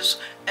is,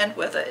 and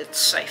whether it's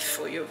safe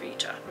for your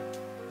Vita.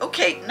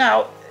 Okay,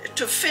 now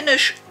to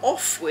finish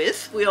off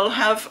with, we'll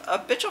have a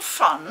bit of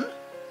fun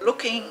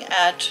looking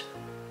at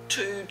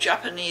 2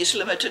 Japanese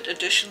limited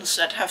editions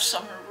that have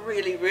some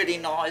really, really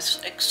nice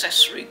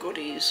accessory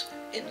goodies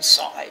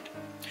inside.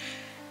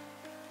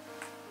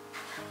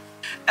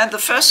 And the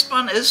first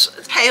one is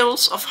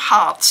Tales of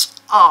Hearts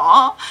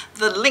R,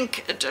 the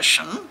Link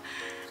edition.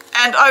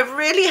 And I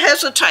really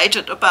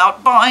hesitated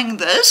about buying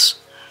this,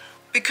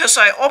 because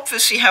I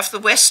obviously have the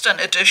Western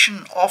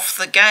edition of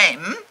the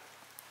game,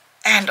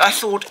 and I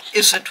thought,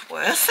 is it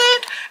worth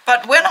it?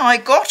 But when I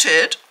got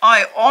it,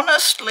 I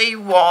honestly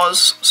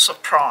was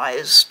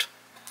surprised.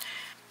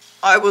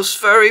 I was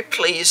very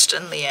pleased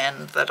in the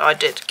end that I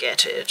did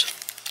get it.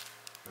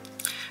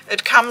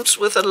 It comes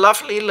with a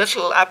lovely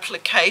little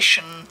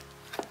application,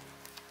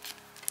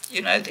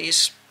 you know,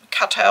 these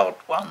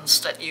cut-out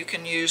ones that you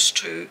can use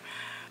to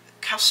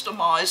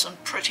customize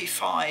and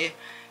prettify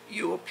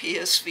your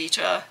PS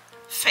Vita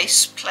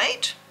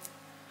faceplate.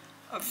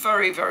 A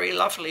very, very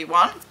lovely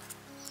one.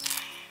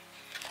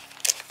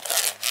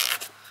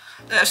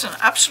 There's an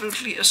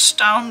absolutely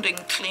astounding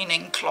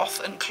cleaning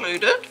cloth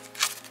included.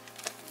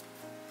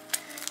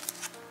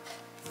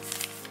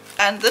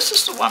 And this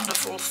is the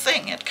wonderful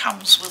thing, it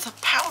comes with a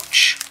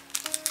pouch.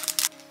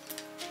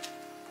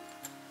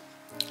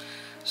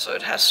 So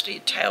it has the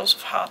Tales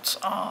of Hearts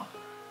R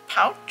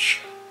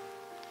pouch.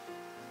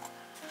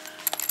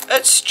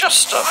 It's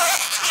just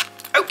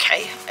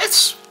okay,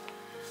 it's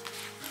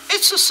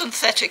a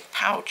synthetic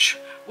pouch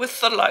with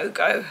the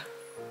logo.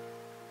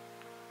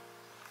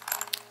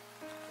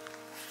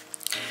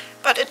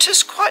 But it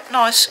is quite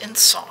nice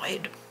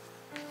inside.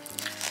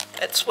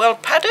 It's well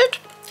padded,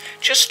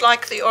 just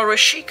like the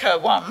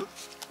Oroshika one,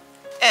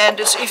 and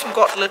it's even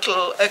got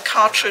little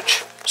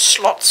cartridge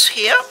slots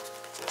here.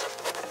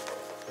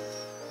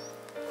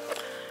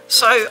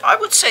 So I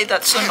would say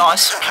that's a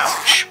nice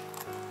pouch.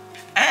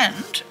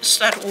 And is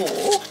that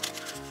all?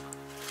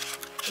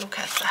 Look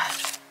at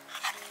that.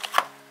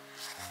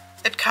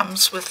 It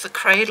comes with the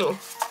cradle.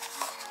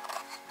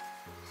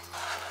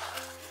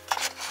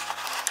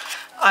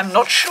 I'm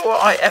not sure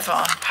I ever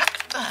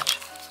unpacked that.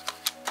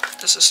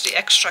 This is the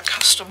extra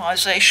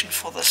customization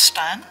for the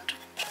stand.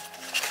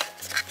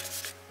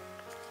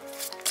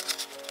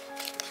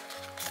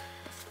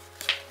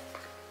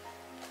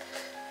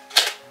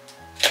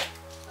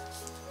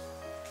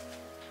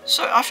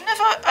 So I've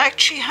never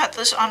actually had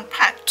this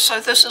unpacked, so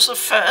this is a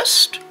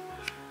first.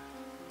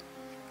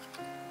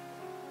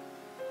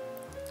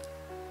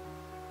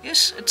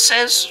 Yes, it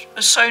says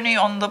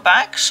Sony on the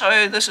back,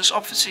 so this is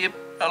obviously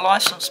a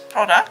licensed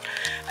product.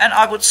 And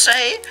I would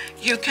say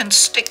you can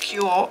stick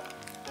your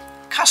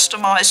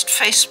customized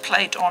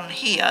faceplate on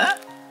here,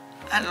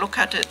 and look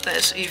at it,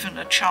 there's even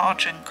a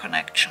charging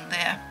connection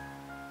there.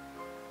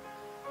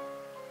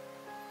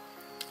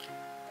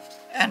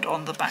 And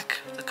on the back,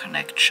 the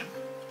connection.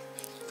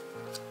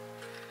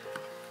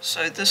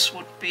 So this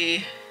would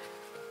be,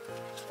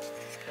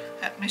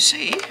 let me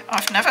see,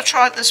 I've never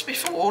tried this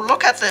before.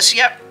 Look at this,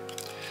 yep.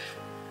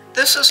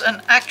 This is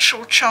an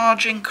actual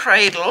charging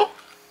cradle,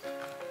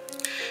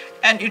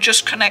 and you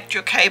just connect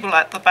your cable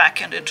at the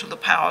back and into the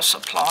power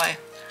supply.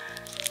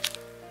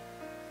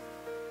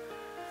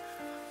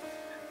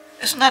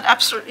 Isn't that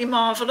absolutely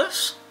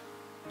marvellous?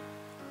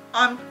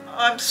 I'm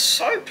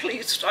so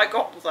pleased I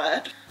got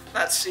that.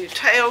 That's the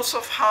Tales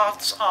of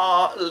Hearts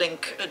R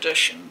Link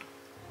edition.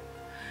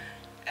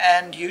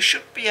 And you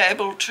should be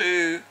able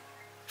to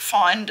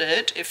find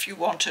it if you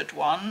wanted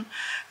one,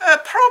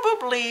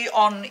 probably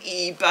on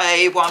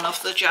eBay. One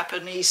of the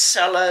Japanese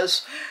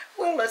sellers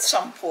will at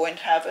some point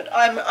have it.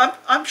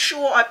 I'm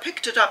sure I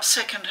picked it up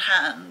second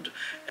hand.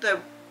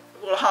 There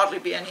will hardly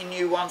be any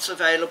new ones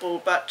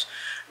available, but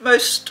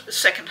most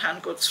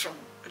second-hand goods from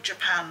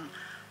Japan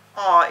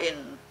are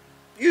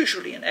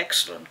usually in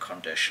excellent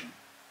condition.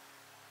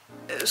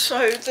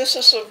 So this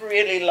is a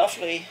really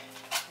lovely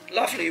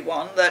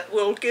one that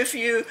will give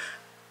you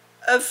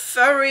a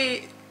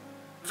very,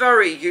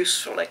 very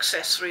useful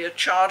accessory, a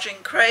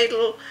charging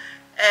cradle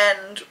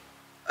and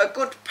a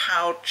good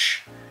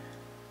pouch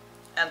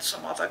and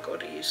some other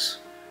goodies.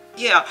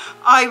 Yeah,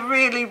 I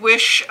really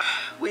wish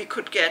we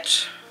could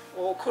get,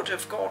 or could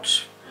have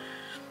got,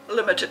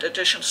 limited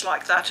editions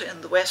like that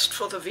in the West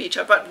for the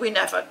Vita, but we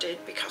never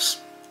did because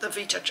the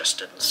Vita just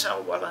didn't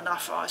sell well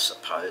enough, I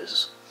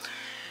suppose.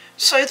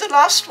 So the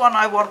last one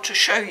I want to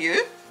show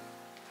you,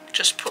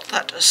 just put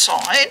that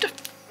aside.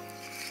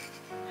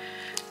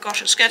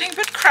 Gosh, it's getting a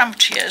bit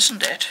cramped here,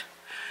 isn't it?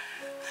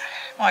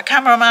 My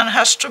cameraman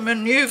has to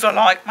maneuver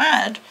like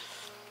mad.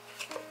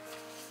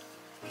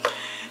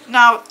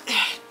 Now,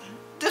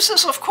 this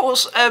is of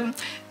course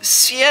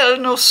Ciel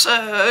no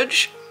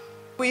Surge.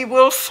 We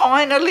will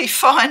finally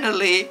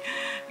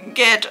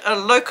get a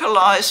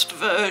localized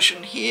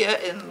version here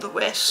in the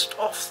West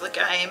of the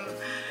game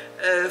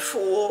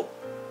for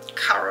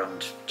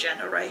current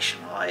generation,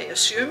 I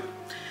assume.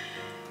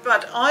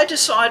 But I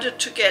decided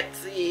to get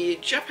the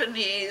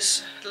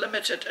Japanese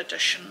limited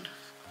edition.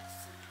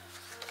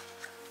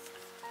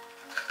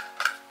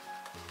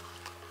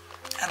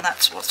 And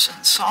that's what's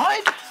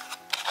inside.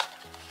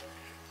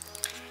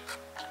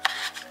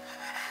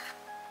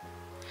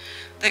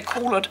 They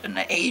call it an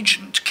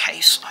agent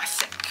case, I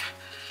think,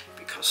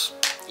 because,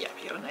 yeah,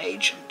 you're an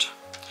agent.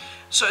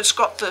 So it's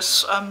got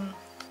this,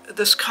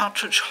 this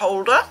cartridge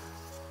holder.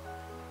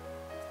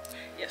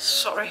 Yes,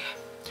 sorry.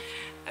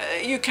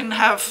 You can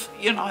have,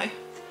 you know,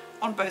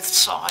 on both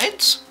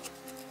sides.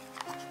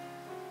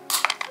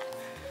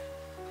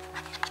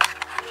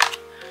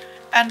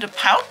 and a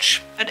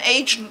pouch, an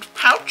agent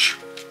pouch.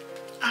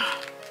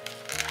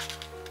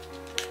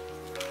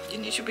 You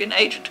need to be an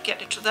agent to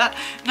get into that.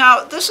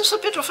 Now, this is a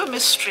bit of a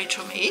mystery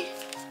to me,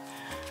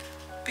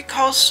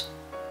 because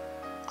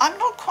I'm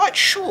not quite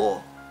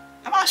sure.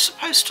 Am I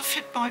supposed to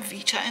fit my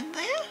Vita in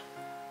there?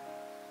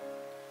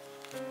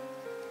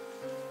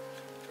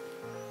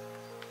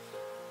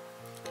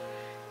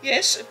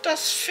 Yes, it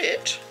does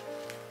fit,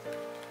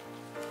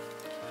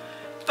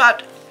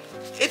 but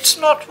it's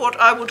not what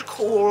I would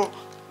call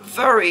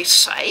very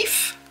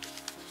safe.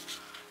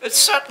 It's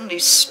certainly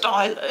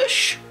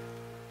stylish,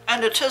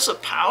 and it is a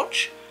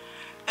pouch.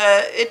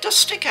 It does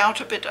stick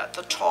out a bit at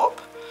the top,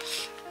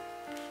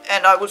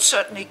 and I would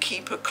certainly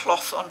keep a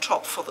cloth on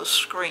top for the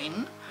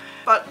screen,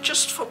 but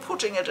just for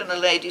putting it in a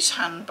lady's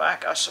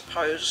handbag, I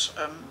suppose,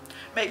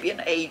 maybe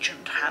an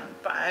agent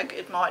handbag,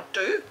 it might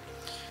do.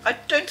 I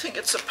don't think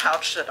it's a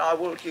pouch that I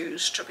will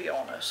use, to be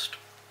honest,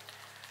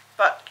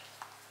 but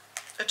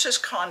it is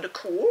kind of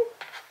cool.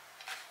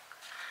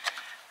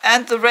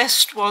 And the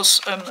rest was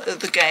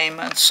the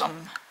game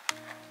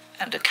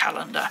and a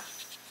calendar.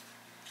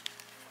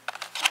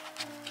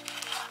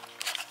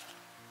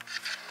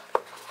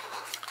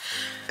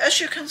 As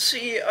you can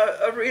see,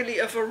 really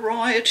a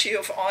variety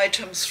of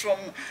items,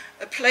 from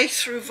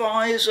playthrough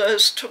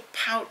visors to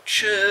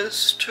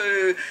pouches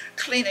to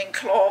cleaning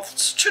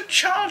cloths to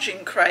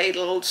charging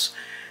cradles.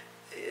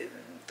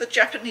 The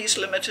Japanese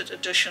limited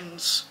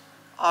editions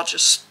are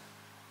just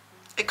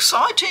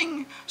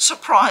exciting,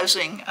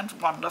 surprising and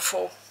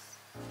wonderful.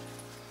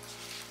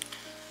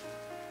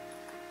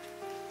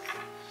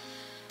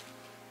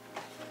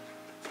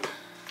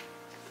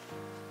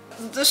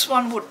 This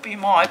one would be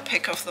my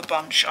pick of the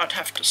bunch, I'd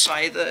have to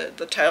say,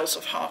 the Tales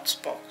of Hearts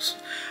box.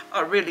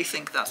 I really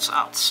think that's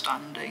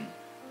outstanding.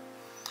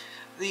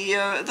 The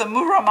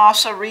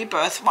Muramasa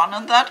Rebirth one,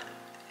 and that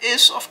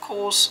is of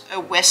course a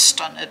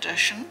Western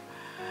edition.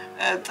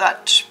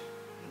 That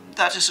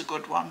is a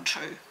good one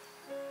too.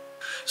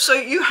 So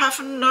you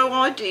have no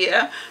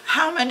idea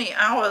how many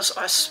hours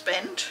I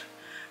spent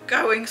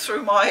going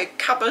through my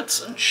cupboards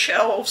and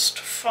shelves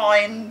to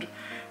find,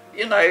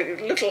 you know,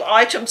 little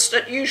items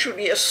that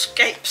usually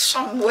escape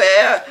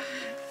somewhere,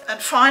 and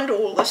find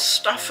all this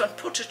stuff and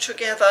put it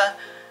together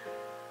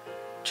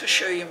to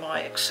show you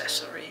my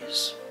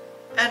accessories.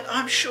 And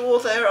I'm sure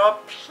there are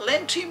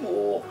plenty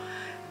more.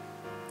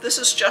 This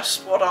is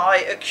just what I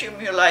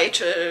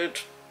accumulated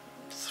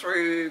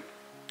through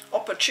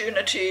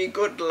opportunity,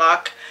 good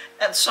luck,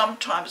 and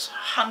sometimes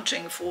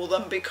hunting for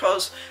them,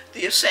 because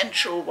the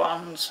essential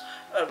ones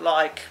are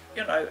like,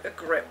 you know, a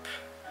grip,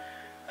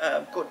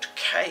 a good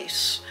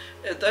case,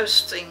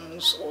 those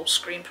things, or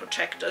screen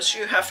protectors.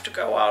 You have to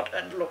go out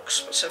and look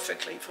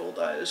specifically for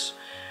those,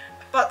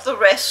 but the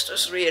rest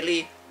is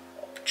really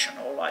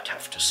optional, I'd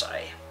have to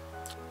say.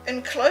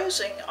 In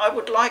closing, I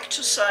would like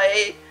to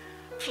say,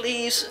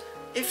 please,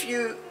 if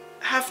you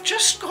have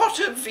just got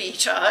a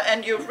Vita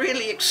and you're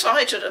really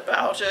excited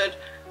about it,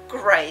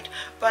 great,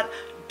 but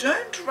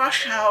don't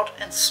rush out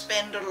and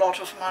spend a lot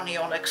of money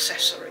on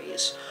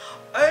accessories.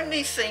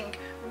 Only think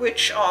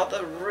which are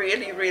the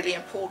really, really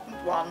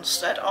important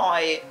ones that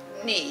I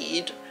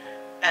need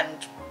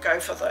and go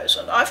for those.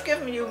 And I've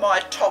given you my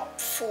top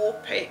 4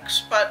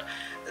 picks, but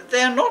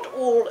they're not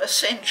all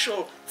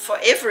essential for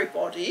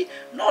everybody.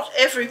 Not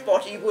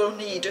everybody will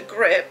need a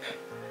grip.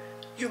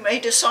 You may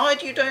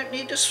decide you don't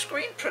need a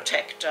screen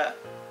protector,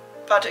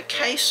 but a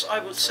case I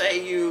would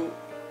say you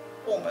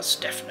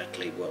almost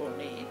definitely will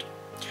need.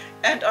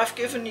 And I've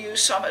given you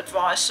some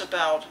advice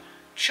about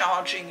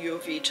charging your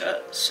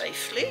Vita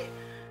safely.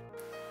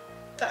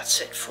 That's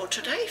it for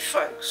today,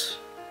 folks.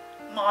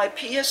 My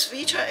PS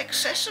Vita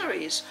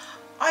accessories.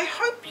 I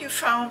hope you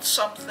found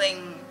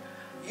something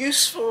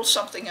useful,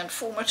 something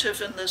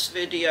informative in this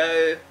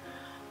video.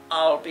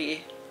 I'll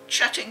be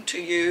chatting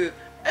to you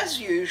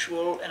as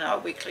usual in our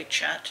weekly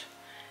chat.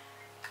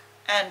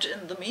 And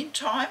in the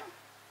meantime,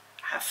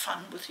 have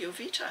fun with your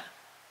Vita.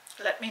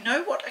 Let me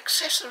know what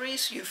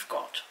accessories you've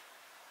got.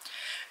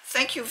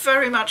 Thank you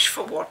very much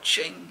for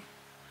watching.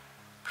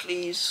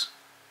 Please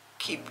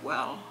keep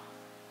well.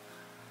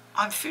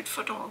 I'm Food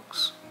for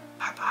Dogs.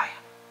 Bye bye.